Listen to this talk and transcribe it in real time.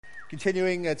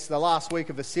Continuing, it's the last week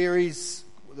of a series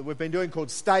that we've been doing called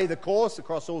Stay the Course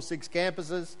across all 6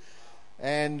 campuses.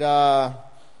 And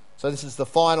so this is the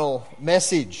final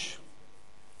message.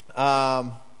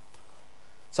 So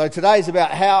today's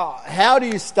about how do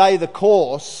you stay the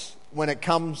course when it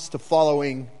comes to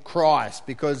following Christ?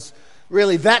 Because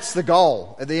really that's the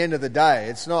goal at the end of the day.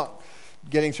 It's not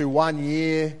getting through 1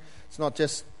 year. It's not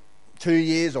just 2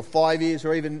 years or 5 years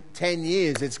or even 10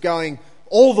 years. It's going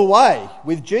all the way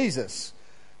with Jesus,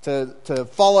 to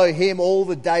follow him all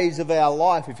the days of our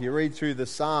life. If you read through the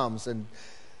Psalms and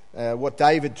what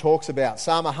David talks about,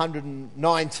 Psalm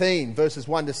 119 verses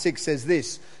 1 to 6 says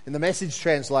this in the Message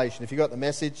translation. If you've got the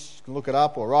Message, you can look it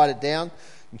up or write it down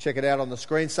and check it out on the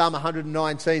screen. Psalm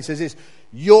 119 says this: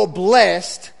 "You're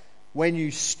blessed when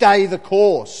you stay the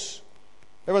course."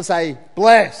 Everyone say,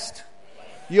 blessed.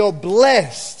 You're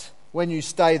blessed when you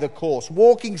stay the course,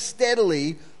 walking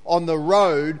steadily on the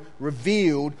road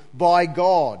revealed by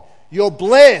God. You're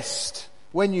blessed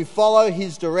when you follow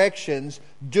his directions,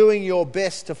 doing your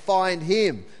best to find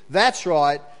him. That's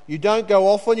right, you don't go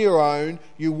off on your own,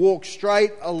 you walk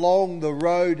straight along the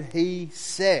road he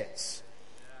sets.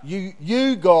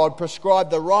 You, God, prescribe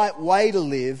the right way to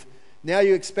live. Now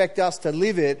you expect us to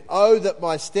live it. Oh, that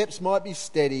my steps might be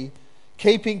steady,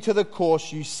 keeping to the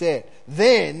course you set.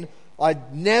 Then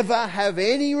I'd never have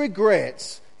any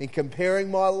regrets in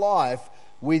comparing my life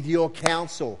with your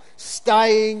counsel.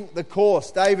 Staying the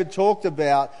course. David talked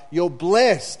about you're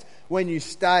blessed when you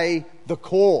stay the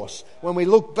course. When we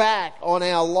look back on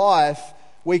our life,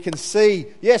 we can see,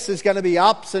 yes, there's going to be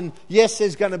ups and yes,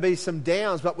 there's going to be some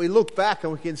downs, but we look back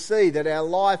and we can see that our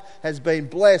life has been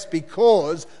blessed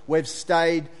because we've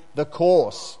stayed the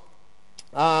course.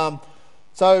 Following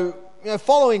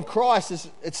Christ,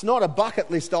 it's not a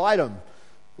bucket list item.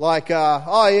 Like,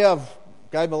 I've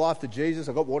gave my life to Jesus,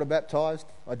 I got water baptized,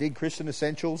 I did Christian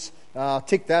Essentials,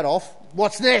 tick that off.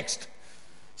 What's next?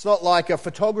 It's not like a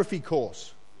photography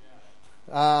course.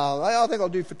 I think I'll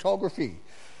do photography.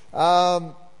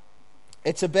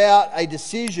 It's about a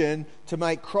decision to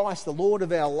make Christ the Lord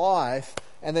of our life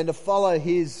and then to follow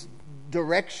his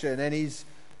direction and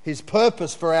his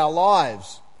purpose for our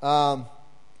lives. And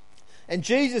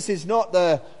Jesus is not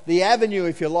the avenue,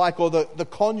 if you like, or the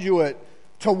conduit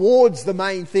towards the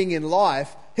main thing in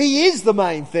life. He is the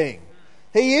main thing.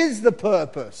 He is the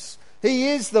purpose. He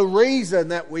is the reason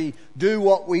that we do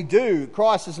what we do.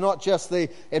 Christ is not just the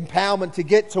empowerment to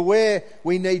get to where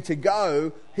we need to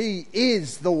go. He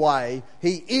is the way.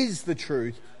 He is the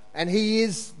truth. And he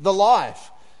is the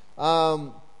life.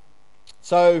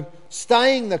 So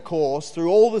staying the course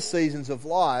through all the seasons of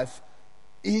life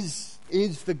is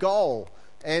the goal.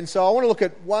 And so I want to look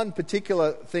at one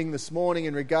particular thing this morning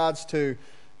in regards to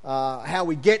how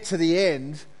we get to the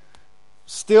end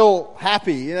still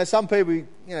happy. You know, some people,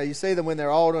 you see them when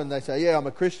they're older and they say, yeah, I'm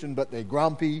a Christian, but they're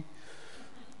grumpy,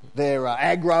 they're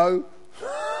aggro,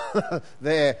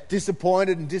 they're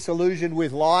disappointed and disillusioned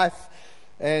with life,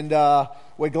 and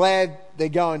we're glad they're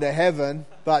going to heaven,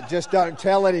 but just don't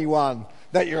tell anyone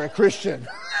that you're a Christian.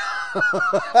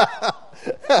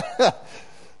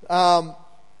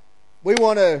 We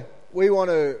want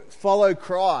to follow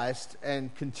Christ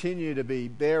and continue to be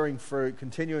bearing fruit,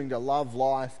 continuing to love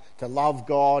life, to love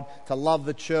God, to love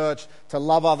the church, to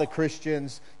love other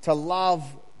Christians, to love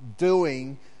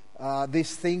doing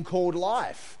this thing called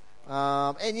life.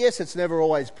 And yes, it's never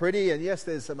always pretty, and yes,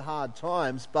 there's some hard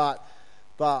times, but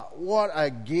what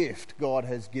a gift God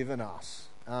has given us.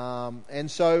 And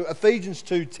so Ephesians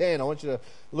 2:10, I want you to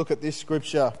look at this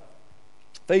scripture.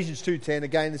 Ephesians 2:10,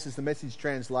 again, this is the Message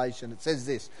translation. It says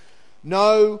this: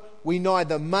 "No, we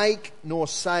neither make nor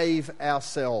save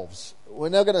ourselves." We're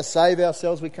not going to save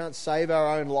ourselves. We can't save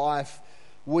our own life.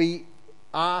 We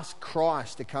ask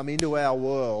Christ to come into our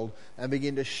world and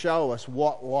begin to show us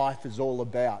what life is all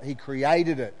about. He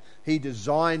created it. He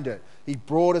designed it. He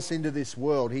brought us into this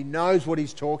world. He knows what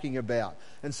he's talking about.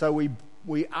 And so we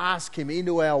ask him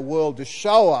into our world to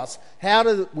show us how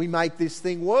do we make this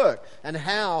thing work and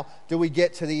how do we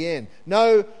get to the end.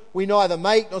 No, we neither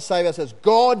make nor save ourselves.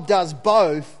 God does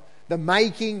both the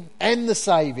making and the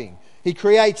saving. He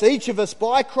creates each of us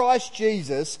by Christ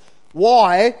Jesus.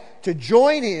 Why? To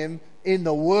join him in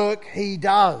the work he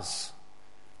does.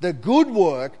 The good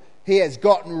work he has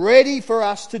gotten ready for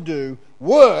us to do,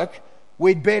 work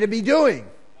we'd better be doing.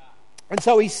 And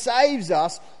so he saves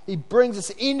us, he brings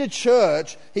us into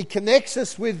church, he connects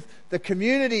us with the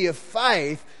community of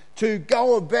faith to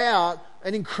go about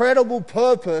an incredible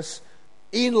purpose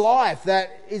in life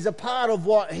that is a part of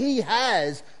what He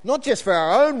has, not just for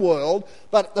our own world,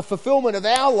 but the fulfillment of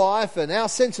our life and our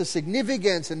sense of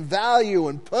significance and value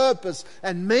and purpose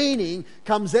and meaning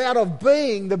comes out of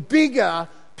being the bigger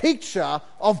picture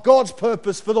of God's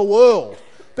purpose for the world.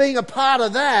 Being a part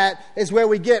of that is where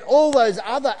we get all those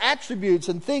other attributes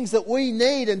and things that we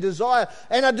need and desire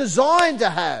and are designed to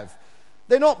have.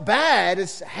 They're not bad,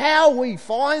 it's how we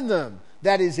find them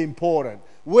that is important.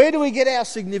 Where do we get our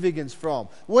significance from?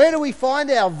 Where do we find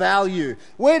our value?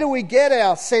 Where do we get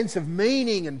our sense of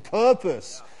meaning and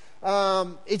purpose?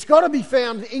 It's got to be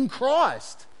found in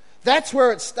Christ. That's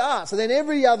where it starts. And then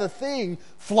every other thing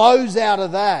flows out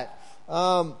of that.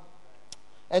 And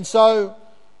so,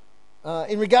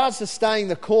 in regards to staying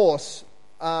the course,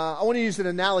 I want to use an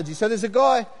analogy. So there's a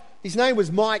guy, his name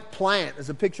was Mike Plant.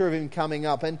 There's a picture of him coming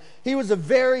up. And he was a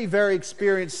very, very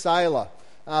experienced sailor,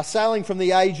 sailing from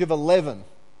the age of 11.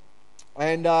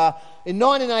 And in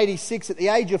 1986, at the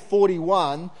age of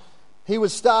 41, he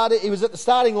was at the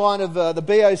starting line of the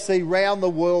BOC Round the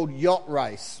World Yacht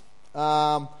Race.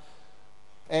 And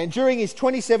during his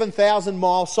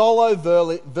 27,000-mile solo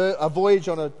voyage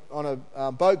on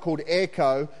a boat called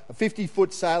Airco, a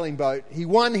 50-foot sailing boat, he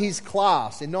won his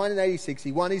class. In 1986,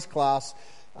 he won his class,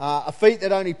 a feat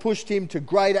that only pushed him to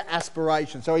greater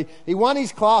aspirations. So he won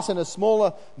his class in a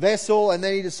smaller vessel, and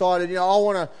then he decided, I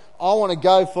want to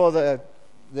go for the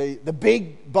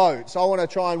big boats. I want to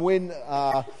try and win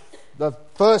the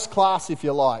first class, if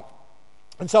you like.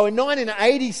 And so in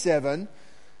 1987,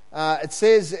 it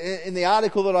says in the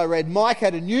article that I read, Mike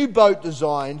had a new boat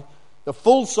designed, the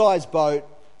full-size boat,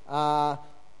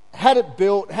 had it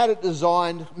built, had it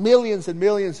designed, millions and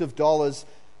millions of dollars,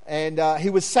 and he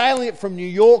was sailing it from New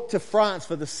York to France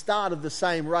for the start of the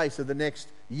same race of the next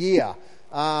year.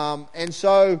 And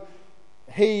so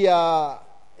he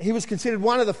was considered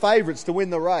one of the favourites to win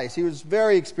the race. He was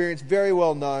very experienced, very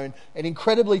well known, an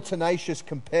incredibly tenacious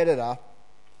competitor.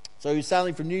 So he was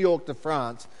sailing from New York to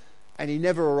France, and he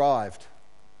never arrived.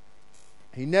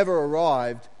 He never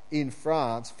arrived in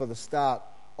France for the start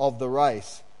of the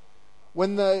race.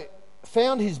 When they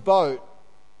found his boat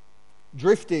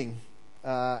drifting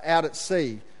out at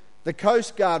sea, the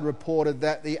Coast Guard reported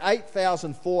that the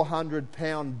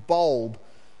 8,400-pound bulb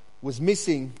was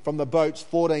missing from the boat's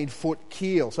 14-foot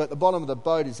keel. So at the bottom of the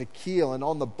boat is a keel, and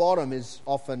on the bottom is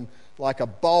often like a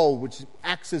bulb which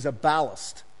acts as a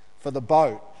ballast for the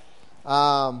boat.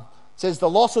 It says the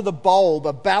loss of the bulb,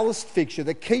 a ballast fixture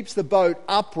that keeps the boat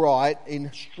upright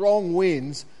in strong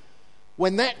winds,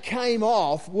 when that came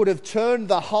off, would have turned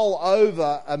the hull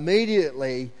over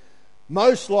immediately,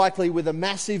 most likely with a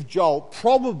massive jolt,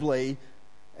 probably,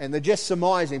 and they're just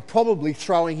surmising, probably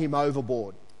throwing him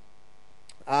overboard.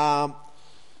 And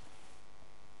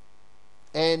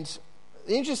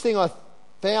the interesting I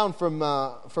found from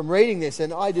reading this,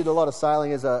 and I did a lot of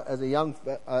sailing as a young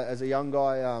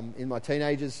guy in my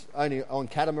teenagers, only on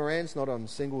catamarans, not on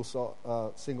single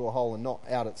hull and not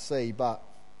out at sea. But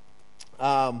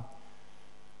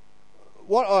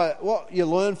what you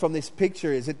learn from this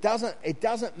picture is it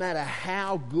doesn't matter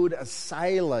how good a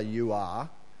sailor you are.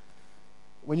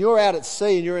 When you're out at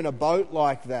sea and you're in a boat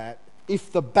like that,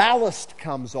 if the ballast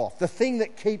comes off, the thing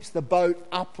that keeps the boat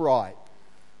upright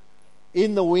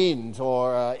in the wind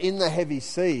or in the heavy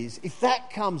seas, if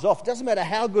that comes off, it doesn't matter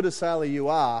how good a sailor you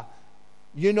are,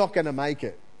 you're not going to make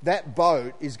it. That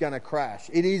boat is going to crash.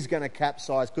 It is going to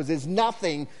capsize because there's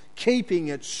nothing keeping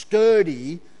it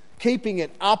sturdy, keeping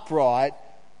it upright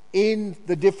in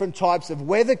the different types of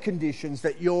weather conditions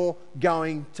that you're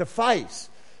going to face.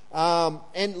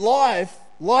 And life,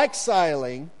 like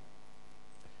sailing,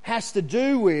 has to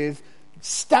do with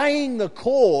staying the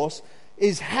course,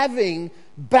 is having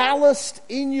ballast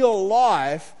in your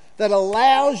life that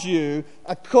allows you,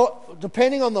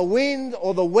 depending on the wind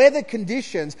or the weather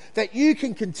conditions, that you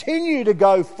can continue to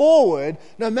go forward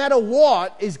no matter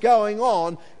what is going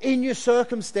on in your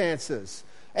circumstances.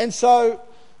 And so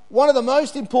one of the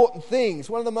most important things,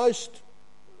 one of the most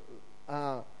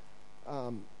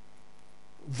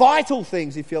vital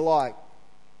things, if you like,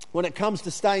 when it comes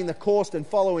to staying the course and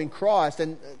following Christ,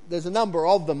 and there's a number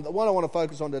of them, the one I want to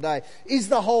focus on today is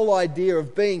the whole idea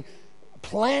of being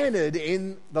planted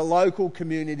in the local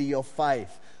community of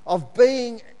faith, of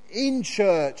being in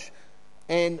church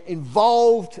and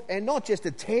involved, and not just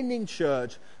attending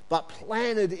church, but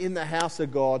planted in the house of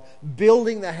God.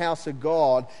 Building the house of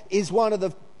God is one of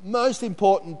the most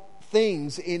important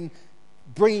things in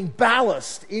bringing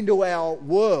ballast into our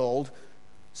world,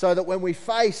 so that when we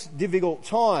face difficult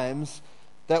times,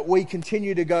 that we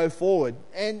continue to go forward.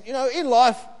 And, in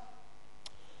life,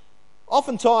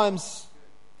 oftentimes,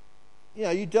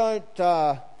 you don't,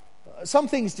 some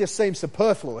things just seem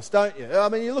superfluous, don't you? I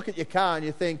mean, you look at your car and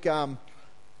you think, what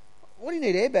do you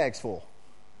need airbags for?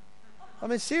 I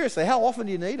mean, seriously, how often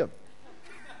do you need them?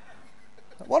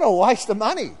 What a waste of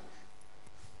money.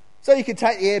 So you can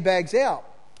take the airbags out,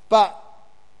 but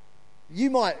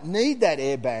you might need that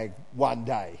airbag one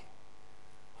day.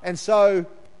 And so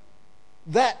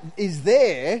that is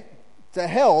there to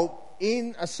help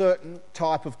in a certain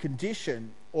type of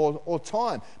condition or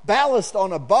time. Ballast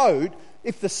on a boat,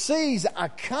 if the seas are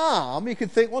calm, you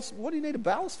could think, what do you need a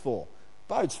ballast for?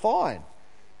 Boat's fine.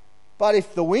 But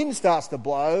if the wind starts to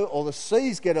blow or the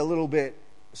seas get a little bit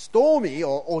stormy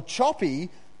or choppy,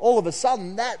 all of a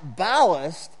sudden that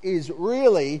ballast is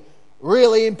really,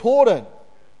 really important.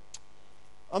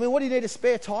 I mean, what do you need a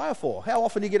spare tyre for? How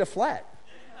often do you get a flat?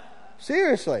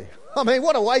 Seriously. I mean,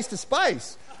 what a waste of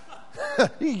space.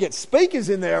 You can get speakers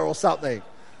in there or something.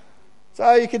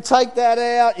 So you can take that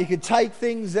out, you can take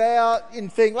things out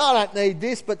and think, well, I don't need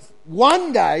this, but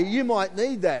one day you might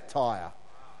need that tyre.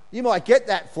 You might get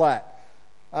that flat.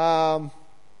 A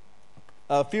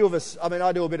few of us, I mean,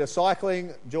 I do a bit of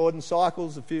cycling. Jordan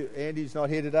cycles. Andy's not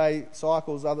here today.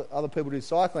 Cycles. Other people do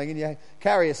cycling, and you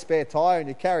carry a spare tyre and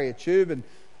you carry a tube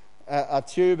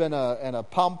and a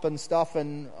pump and stuff.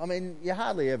 And I mean, you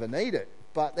hardly ever need it.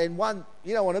 But then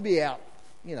you don't want to be out,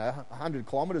 100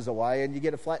 kilometres away and you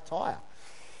get a flat tyre.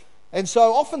 And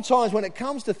so oftentimes when it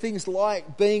comes to things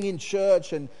like being in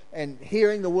church and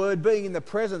hearing the word, being in the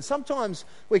presence, sometimes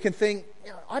we can think,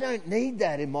 I don't need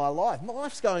that in my life. My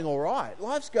life's going all right.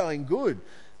 Life's going good.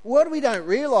 What we don't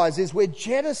realise is we're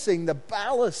jettisoning the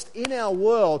ballast in our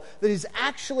world that is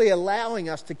actually allowing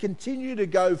us to continue to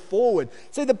go forward.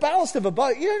 See, the ballast of a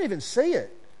boat, you don't even see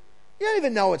it. You don't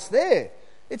even know it's there.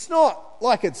 It's not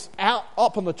like it's out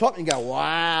up on the top and you go,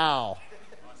 wow,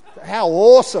 how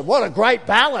awesome, what a great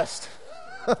ballast.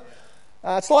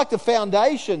 It's like the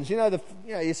foundations,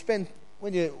 you spend,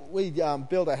 we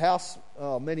built a house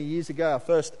many years ago, our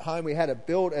first home, we had it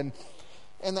built, and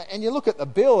you look at the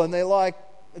bill and they're like,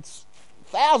 it's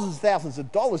thousands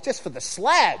of dollars just for the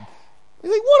slab. You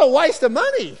think, what a waste of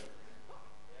money.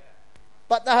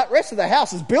 But the rest of the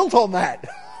house is built on that.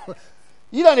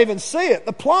 You don't even see it.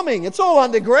 The plumbing, it's all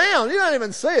underground. You don't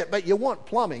even see it, but you want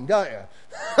plumbing, don't you?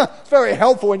 It's very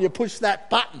helpful when you push that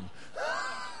button.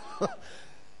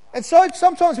 And so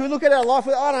sometimes we look at our life,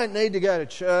 I don't need to go to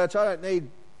church. I don't need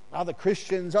other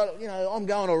Christians. I'm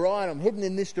going all right. I'm heading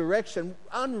in this direction.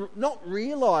 Not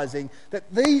realising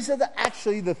that these are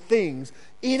actually the things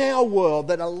in our world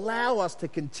that allow us to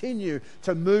continue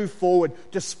to move forward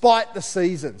despite the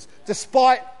seasons,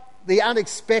 despite the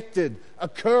unexpected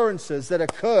occurrences that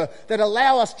occur that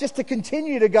allow us just to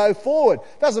continue to go forward.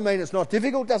 Doesn't mean it's not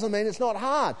difficult, doesn't mean it's not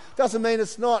hard, doesn't mean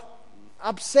it's not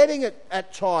upsetting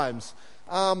at times.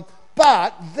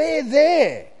 But they're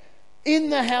there in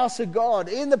the house of God,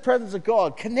 in the presence of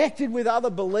God, connected with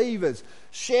other believers,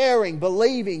 sharing,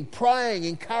 believing, praying,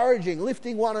 encouraging,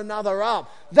 lifting one another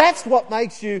up. That's what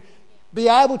makes you be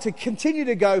able to continue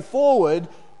to go forward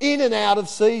in and out of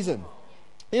season.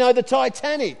 The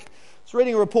Titanic. I was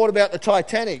reading a report about the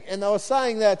Titanic, and they were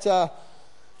saying that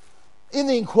in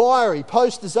the inquiry,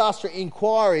 post-disaster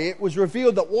inquiry, it was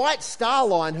revealed that White Star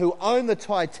Line, who owned the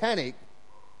Titanic,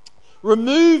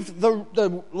 removed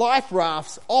the life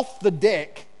rafts off the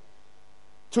deck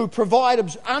to provide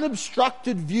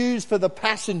unobstructed views for the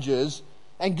passengers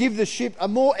and give the ship a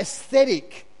more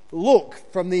aesthetic look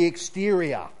from the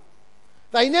exterior.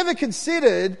 They never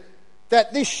considered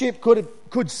that this ship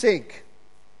could sink.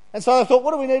 And so I thought,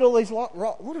 what do we need all these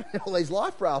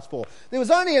life rafts for? There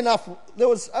was only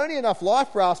enough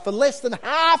life rafts for less than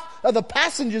half of the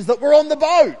passengers that were on the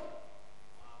boat.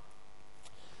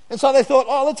 And so they thought,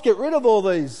 let's get rid of all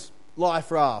these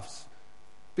life rafts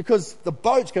because the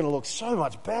boat's going to look so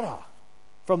much better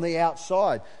from the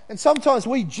outside. And sometimes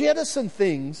we jettison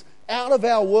things out of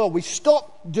our world. We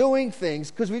stop doing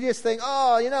things because we just think,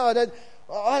 I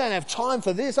don't have time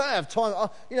for this. I don't have time. I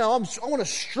want to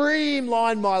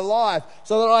streamline my life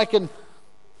so that I can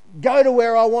go to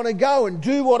where I want to go and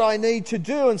do what I need to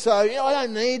do. And so, I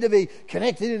don't need to be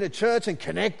connected in a church and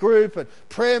connect group and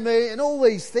prayer meeting and all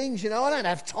these things. I don't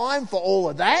have time for all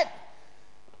of that.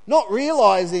 Not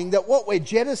realising that what we're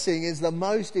jettisoning is the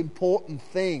most important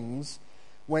things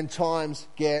when times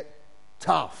get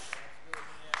tough.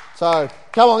 So,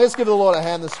 come on, let's give the Lord a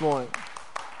hand this morning.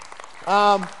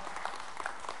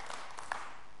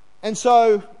 And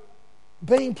so,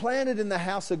 being planted in the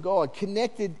house of God,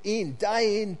 connected in,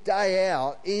 day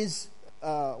out, is,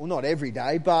 not every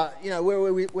day, but,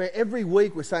 where every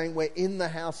week we're saying we're in the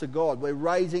house of God. We're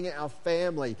raising our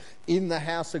family in the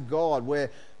house of God.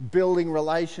 We're building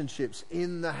relationships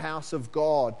in the house of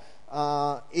God.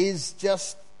 is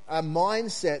just a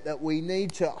mindset that we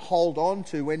need to hold on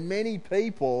to when many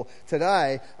people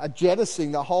today are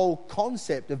jettisoning the whole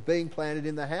concept of being planted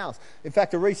in the house. In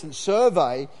fact, a recent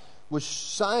survey was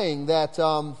saying that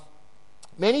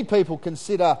many people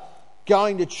consider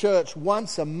going to church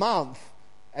once a month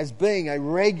as being a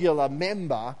regular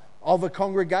member of a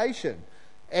congregation.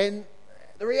 And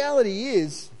the reality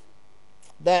is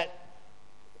that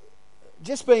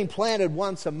just being planted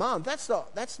once a month,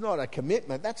 that's not a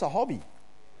commitment, that's a hobby.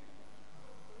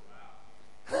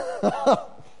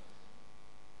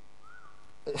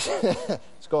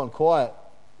 It's gone quiet.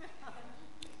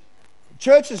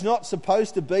 Church is not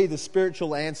supposed to be the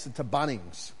spiritual answer to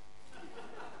Bunnings,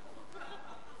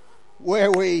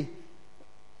 where we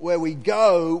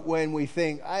go when we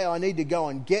think, hey, I need to go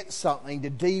and get something to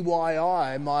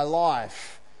DIY my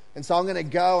life. And so I'm going to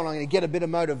go and I'm going to get a bit of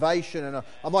motivation and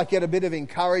I might get a bit of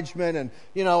encouragement and,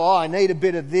 I need a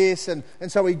bit of this. And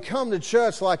so we come to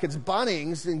church like it's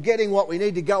Bunnings and getting what we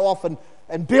need to go off and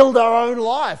build our own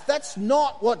life. That's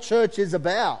not what church is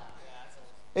about.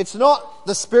 It's not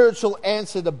the spiritual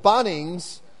answer to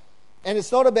Bunnings, and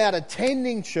it's not about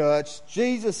attending church.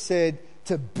 Jesus said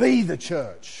to be the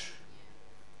church.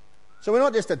 So we're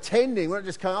not just attending, we're not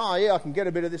just going, I can get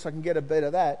a bit of this, I can get a bit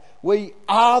of that. We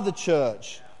are the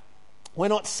church. We're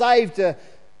not saved to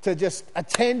just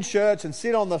attend church and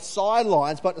sit on the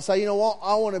sidelines, but to say, you know what,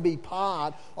 I want to be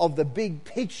part of the big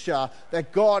picture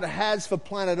that God has for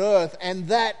planet Earth, and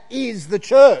that is the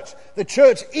church. The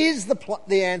church is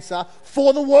the answer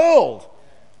for the world.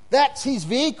 That's his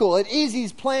vehicle. It is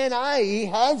his plan A. He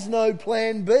has no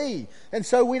plan B. And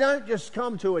so we don't just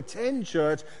come to attend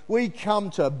church. We come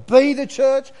to be the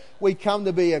church. We come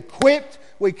to be equipped.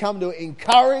 We come to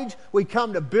encourage. We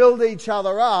come to build each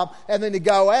other up and then to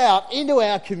go out into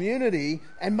our community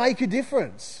and make a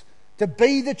difference. To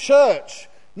be the church.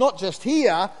 Not just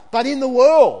here, but in the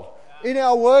world. In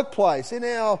our workplace. In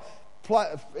the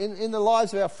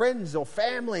lives of our friends or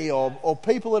family or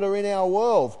people that are in our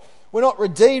world. We're not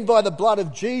redeemed by the blood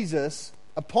of Jesus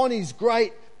upon his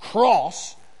great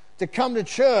cross to come to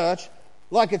church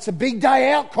like it's a big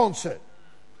day out concert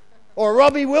or a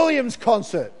Robbie Williams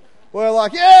concert. We're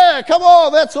like, yeah, come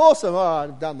on, that's awesome. All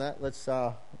right, I've done that.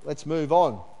 Let's move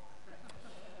on.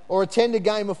 Or attend a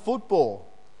game of football.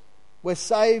 We're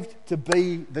saved to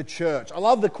be the church. I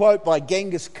love the quote by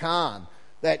Genghis Khan,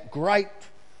 that great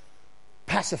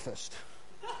pacifist.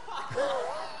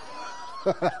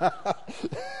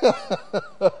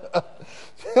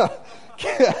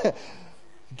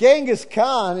 Genghis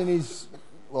Khan in his,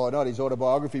 not his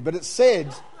autobiography, but it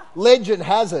said, legend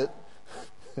has it,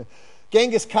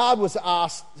 Genghis Khan was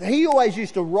asked, he always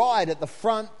used to ride at the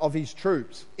front of his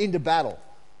troops into battle.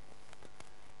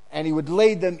 And he would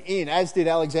lead them in, as did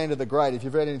Alexander the Great, if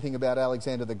you've read anything about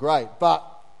Alexander the Great.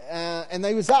 And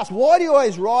they was asked, why do you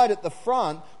always ride at the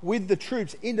front with the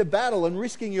troops into battle and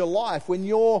risking your life when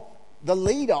you're the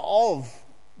leader of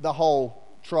the whole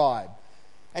tribe?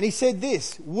 And he said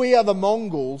this, we are the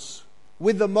Mongols.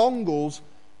 With the Mongols,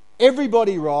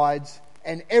 everybody rides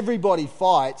and everybody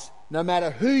fights, no matter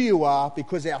who you are,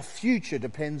 because our future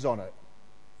depends on it.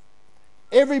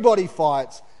 Everybody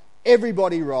fights,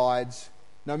 everybody rides,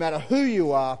 no matter who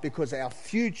you are, because our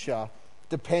future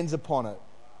depends upon it.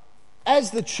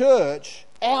 As the church,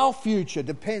 our future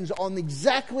depends on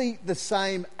exactly the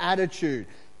same attitude.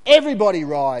 Everybody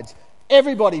rides,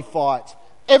 everybody fights,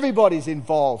 everybody's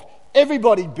involved,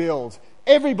 everybody builds,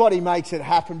 everybody makes it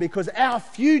happen because our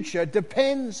future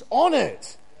depends on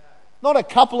it. Not a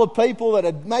couple of people that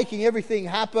are making everything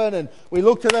happen and we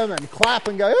look to them and clap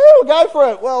and go, oh, go for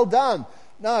it, well done.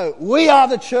 No, we are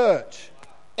the church.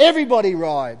 Everybody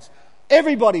rides,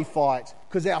 everybody fights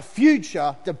because our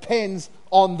future depends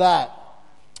on that.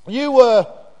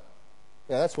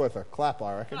 That's worth a clap,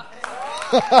 I reckon.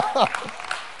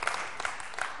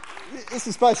 This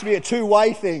is supposed to be a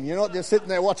two-way thing. You're not just sitting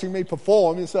there watching me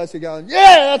perform. You're supposed to be going,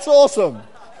 yeah, that's awesome.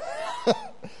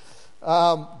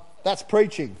 That's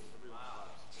preaching.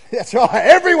 That's right.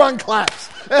 Everyone claps.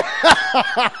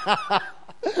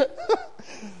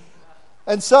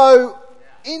 And so,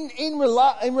 in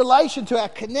relation to our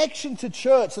connection to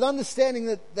church and understanding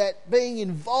that being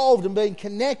involved and being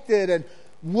connected and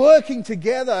working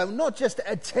together, not just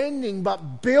attending,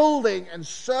 but building and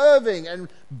serving and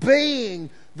being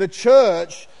the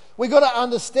church, we've got to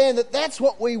understand that that's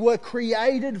what we were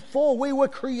created for. We were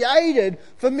created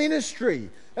for ministry.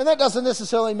 And that doesn't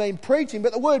necessarily mean preaching,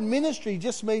 but the word ministry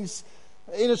just means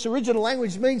in its original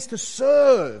language means to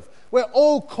serve. We're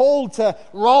all called to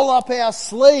roll up our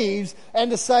sleeves and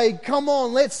to say, come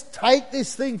on, let's take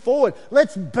this thing forward.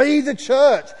 Let's be the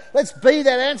church. Let's be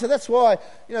that answer. That's why,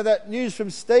 that news from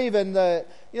Stephen,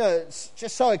 it's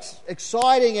just so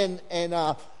exciting and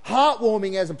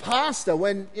heartwarming as a pastor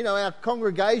when, our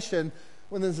congregation,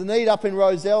 when there's a need up in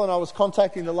Rozelle, and I was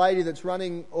contacting the lady that's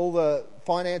running all the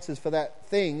finances for that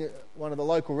thing, one of the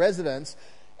local residents,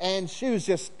 and she was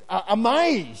just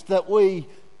amazed that we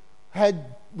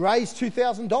had raised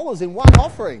 $2,000 in one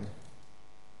offering.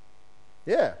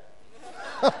 Yeah.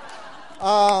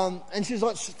 And she's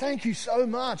like, thank you so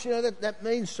much. That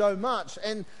means so much.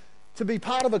 And to be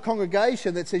part of a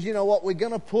congregation that says, we're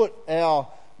going to put our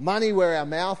money where our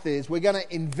mouth is. We're going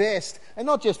to invest, and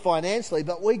not just financially,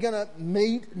 but we're going to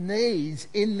meet needs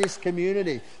in this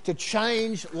community to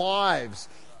change lives.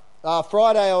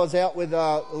 Friday I was out with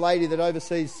a lady that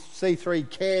oversees C3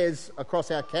 Cares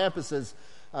across our campuses.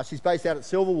 She's based out at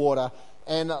Silverwater,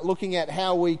 and looking at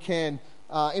how we can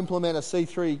implement a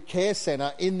C3 care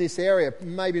centre in this area,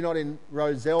 maybe not in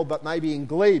Rozelle, but maybe in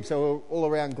Glebe, so we're all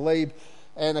around Glebe.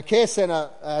 And a care centre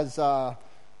has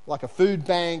like a food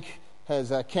bank,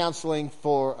 has counselling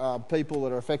for people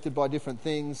that are affected by different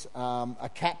things, a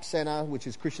CAP centre, which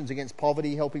is Christians Against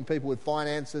Poverty, helping people with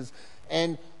finances,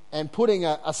 and putting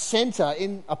a centre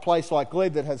in a place like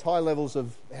Glebe that has high levels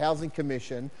of housing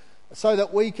commission, so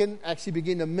that we can actually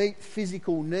begin to meet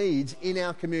physical needs in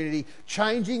our community,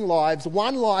 changing lives,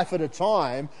 one life at a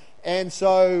time. And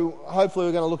so hopefully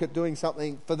we're going to look at doing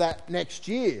something for that next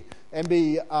year and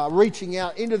be reaching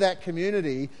out into that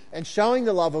community and showing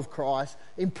the love of Christ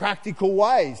in practical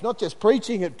ways, not just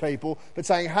preaching at people, but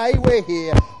saying, hey, we're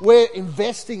here, we're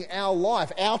investing our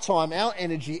life, our time, our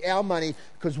energy, our money,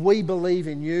 because we believe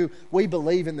in you, we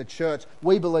believe in the church,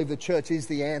 we believe the church is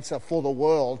the answer for the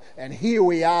world, and here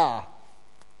we are.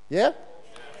 Yeah?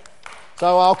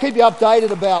 So I'll keep you updated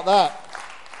about that.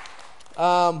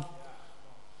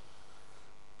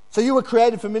 So you were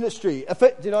created for ministry.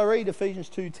 Did I read Ephesians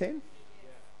 2:10?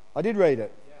 I did read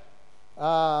it.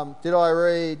 Did I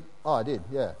read? Oh, I did,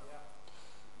 yeah.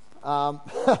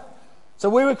 So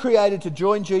we were created to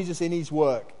join Jesus in his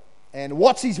work. And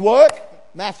what's his work?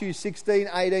 Matthew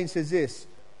 16:18 says this: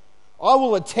 I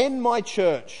will attend my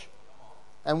church,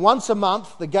 and once a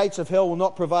month the gates of hell will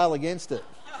not prevail against it.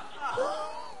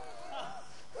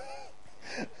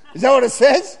 Is that what it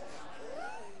says?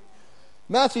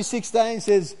 Matthew 16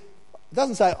 says, it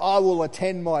doesn't say I will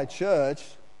attend my church.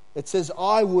 It says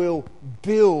I will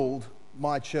build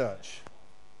my church.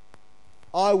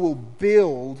 I will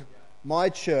build my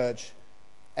church,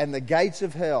 and the gates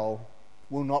of hell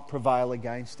will not prevail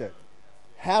against it.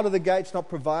 How do the gates not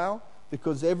prevail?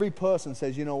 Because every person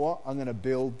says, you know what? I'm going to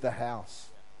build the house.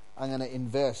 I'm going to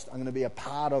invest. I'm going to be a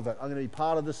part of it. I'm going to be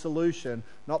part of the solution,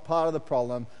 not part of the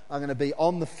problem. I'm going to be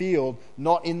on the field,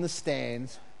 not in the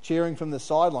stands, cheering from the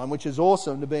sideline, which is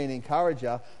awesome to be an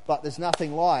encourager, but there's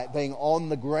nothing like being on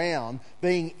the ground,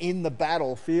 being in the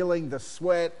battle, feeling the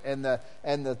sweat and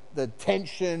the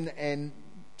tension, and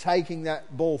taking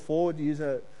that ball forward, to use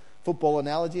a football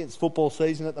analogy. It's football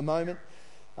season at the moment.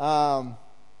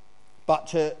 But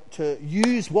to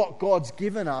use what God's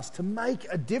given us to make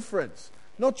a difference,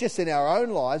 not just in our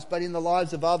own lives, but in the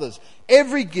lives of others.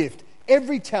 Every gift,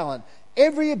 every talent,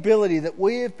 every ability that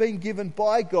we have been given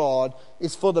by God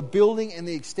is for the building and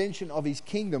the extension of his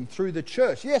kingdom through the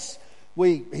church. Yes,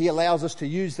 he allows us to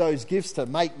use those gifts to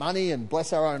make money and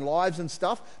bless our own lives and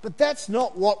stuff, but that's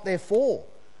not what they're for.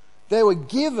 They were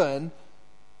given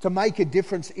to make a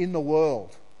difference in the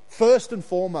world, first and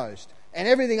foremost. And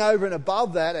everything over and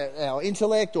above that, our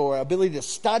intellect or our ability to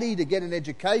study, to get an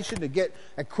education, to get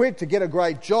equipped, to get a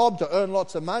great job, to earn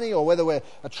lots of money, or whether we're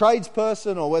a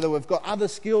tradesperson, or whether we've got other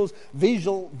skills,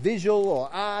 visual or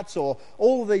arts, or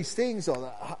all of these things,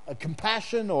 or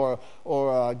compassion, or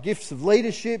gifts of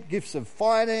leadership, gifts of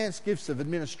finance, gifts of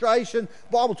administration.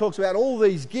 The Bible talks about all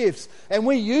these gifts, and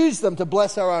we use them to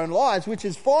bless our own lives, which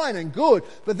is fine and good,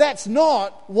 but that's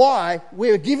not why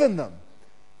we're given them.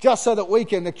 Just so that we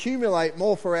can accumulate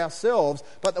more for ourselves,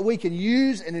 but that we can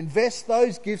use and invest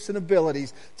those gifts and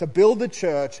abilities to build the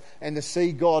church and to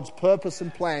see God's purpose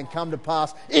and plan come to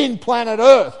pass in planet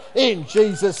Earth, in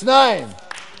Jesus' name.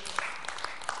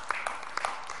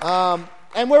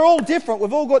 And we're all different.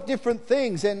 We've all got different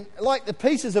things. And like the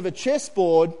pieces of a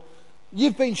chessboard,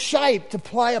 you've been shaped to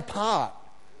play a part.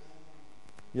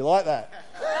 You like that?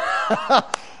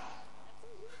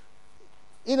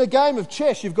 In a game of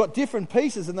chess, you've got different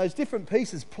pieces, and those different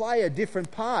pieces play a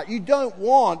different part. You don't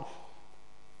want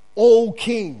all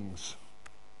kings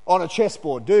on a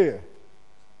chessboard, do you?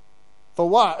 For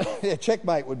one, yeah,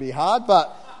 checkmate would be hard,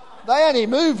 but they only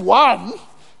move one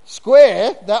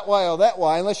square that way or that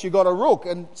way unless you've got a rook.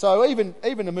 And so even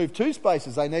to move 2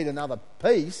 spaces, they need another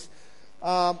piece.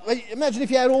 Imagine if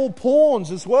you had all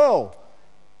pawns as well.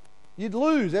 You'd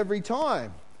lose every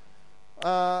time.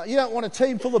 You don't want a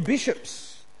team full of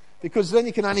bishops because then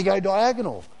you can only go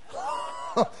diagonal.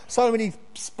 So many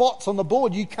spots on the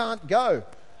board you can't go.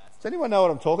 Does anyone know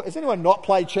what I'm talking? Has anyone not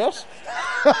played chess?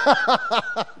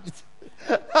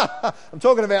 I'm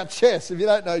talking about chess. If you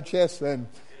don't know chess, then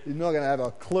you're not going to have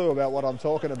a clue about what I'm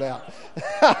talking about.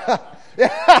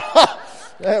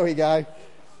 There we go.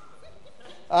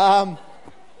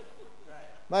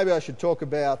 Maybe I should talk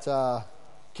about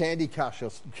Candy Crush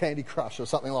or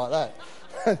something like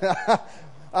that.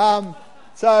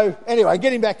 So anyway,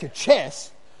 getting back to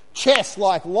chess,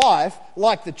 like life,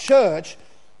 like the church,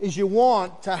 is you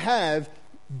want to have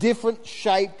different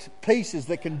shaped pieces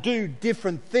that can do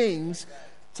different things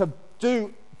to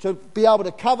be able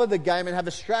to cover the game and have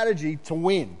a strategy to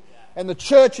win. And the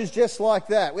church is just like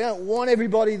that. We don't want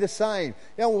everybody the same.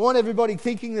 You don't want everybody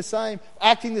thinking the same,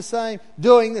 acting the same,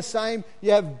 doing the same.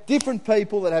 You have different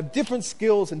people that have different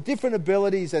skills and different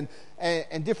abilities and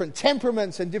different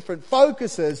temperaments and different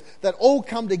focuses that all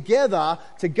come together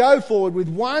to go forward with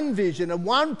one vision and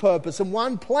one purpose and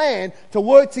one plan to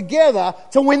work together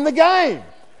to win the game.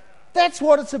 That's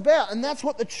what it's about, and that's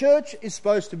what the church is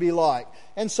supposed to be like.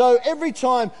 And so every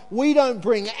time we don't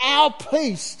bring our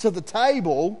piece to the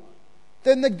table,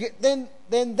 then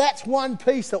that's one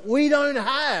piece that we don't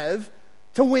have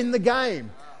to win the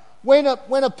game. When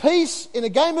a piece in a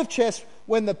game of chess,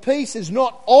 when the piece is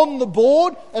not on the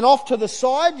board and off to the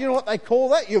side, you know what they call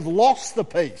that? You've lost the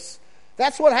piece.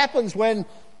 That's what happens when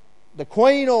the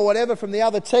queen or whatever from the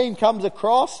other team comes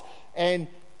across and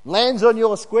lands on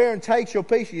your square and takes your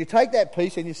piece. You take that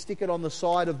piece and you stick it on the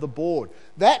side of the board.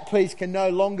 That piece can no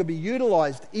longer be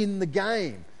utilised in the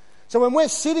game. So when we're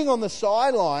sitting on the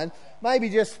sideline, maybe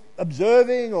just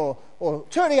observing or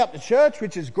turning up to church,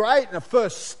 which is great, and a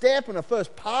first step and a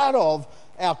first part of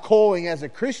our calling as a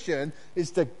Christian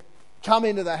is to come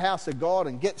into the house of God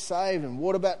and get saved and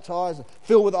water baptized and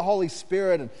filled with the Holy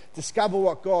Spirit and discover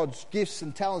what God's gifts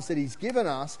and talents that He's given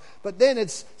us. But then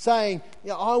it's saying,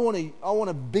 I want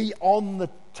to be on the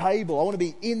table. I want to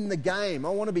be in the game. I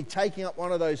want to be taking up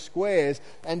one of those squares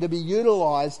and to be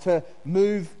utilised to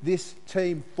move this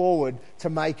team forward to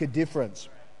make a difference.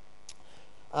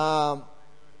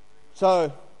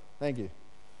 So, thank you.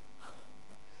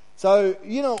 So,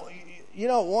 you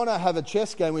don't want to have a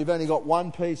chess game where you've only got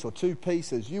one piece or 2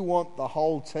 pieces. You want the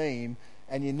whole team,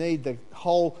 and you need the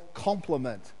whole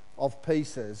complement of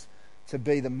pieces to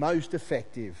be the most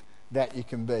effective that you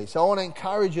can be. So I want to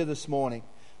encourage you this morning,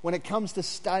 when it comes to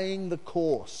staying the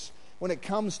course, when it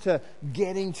comes to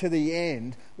getting to the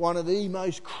end, one of the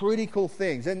most critical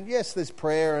things, and yes, there's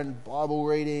prayer and Bible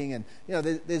reading, and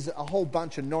there's a whole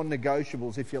bunch of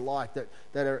non-negotiables, if you like,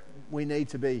 that we need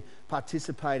to be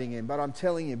participating in. But I'm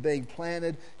telling you, being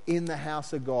planted in the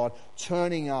house of God,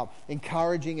 turning up,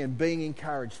 encouraging and being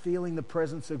encouraged, feeling the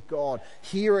presence of God,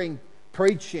 hearing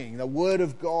preaching, the Word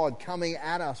of God coming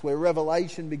at us, where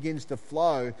revelation begins to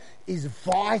flow, is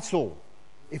vital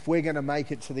if we're going to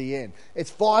make it to the end. It's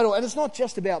vital, and it's not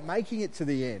just about making it to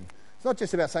the end. It's not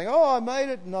just about saying, I made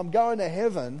it and I'm going to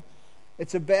heaven.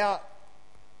 It's about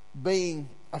being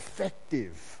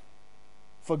effective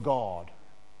for God.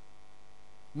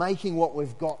 Making what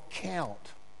we've got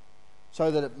count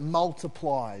so that it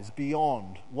multiplies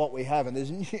beyond what we have. And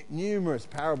there's numerous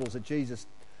parables that Jesus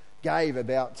gave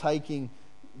about taking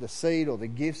the seed or the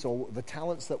gifts or the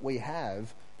talents that we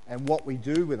have and what we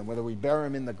do with them, whether we bury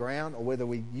them in the ground or whether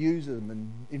we use them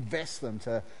and invest them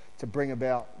to bring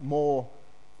about more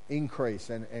increase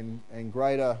and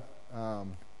greater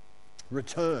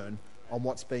return on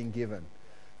what's being given.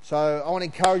 So I want to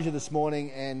encourage you this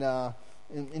morning, and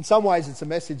in some ways it's a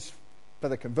message for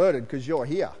the converted because you're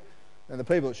here, and the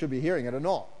people that should be hearing it are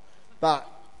not.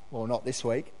 Not this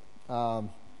week.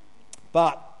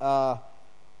 But I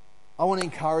want to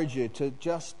encourage you to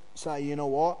just say, you know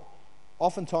what?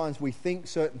 Oftentimes we think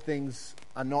certain things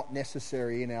are not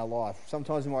necessary in our life.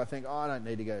 Sometimes we might think, I don't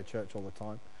need to go to church all the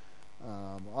time.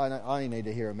 I only need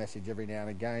to hear a message every now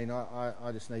and again.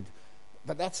 I just need to...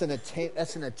 But that's an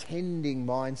attending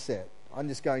mindset. I'm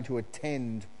just going to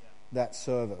attend that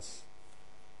service.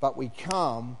 But we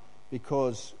come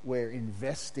because we're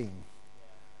investing.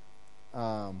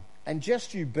 And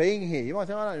just you being here, you might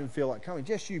think, I don't even feel like coming.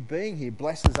 Just you being here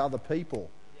blesses other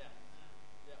people.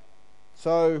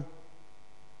 So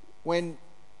when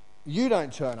you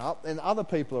don't turn up, then other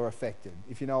people are affected,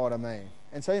 if you know what I mean.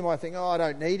 And so you might think, I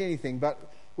don't need anything. But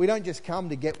we don't just come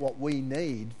to get what we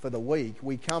need for the week.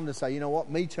 We come to say, you know what,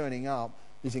 me turning up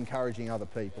is encouraging other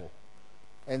people.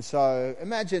 And so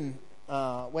imagine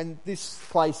when this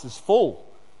place is full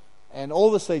and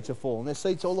all the seats are full and there's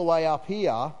seats all the way up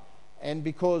here, and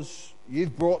because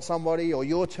you've brought somebody or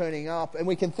you're turning up, and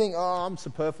we can think, oh, I'm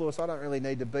superfluous, I don't really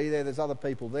need to be there, there's other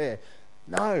people there.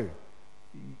 No.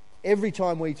 Every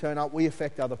time we turn up, we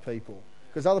affect other people.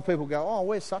 Because other people go, oh,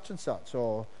 where's such and such?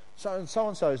 Or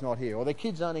so-and-so's not here. Or their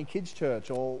kids aren't in kids'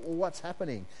 church. Or what's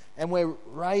happening? And we're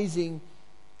raising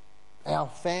our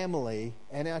family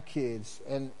and our kids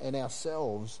and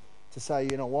ourselves to say,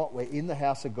 you know what, we're in the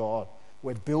house of God.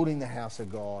 We're building the house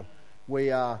of God.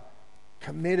 We are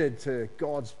committed to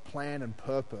God's plan and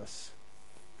purpose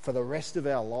for the rest of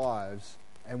our lives,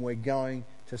 and we're going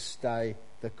to stay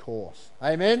the course.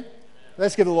 Amen?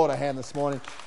 Let's give the Lord a hand this morning.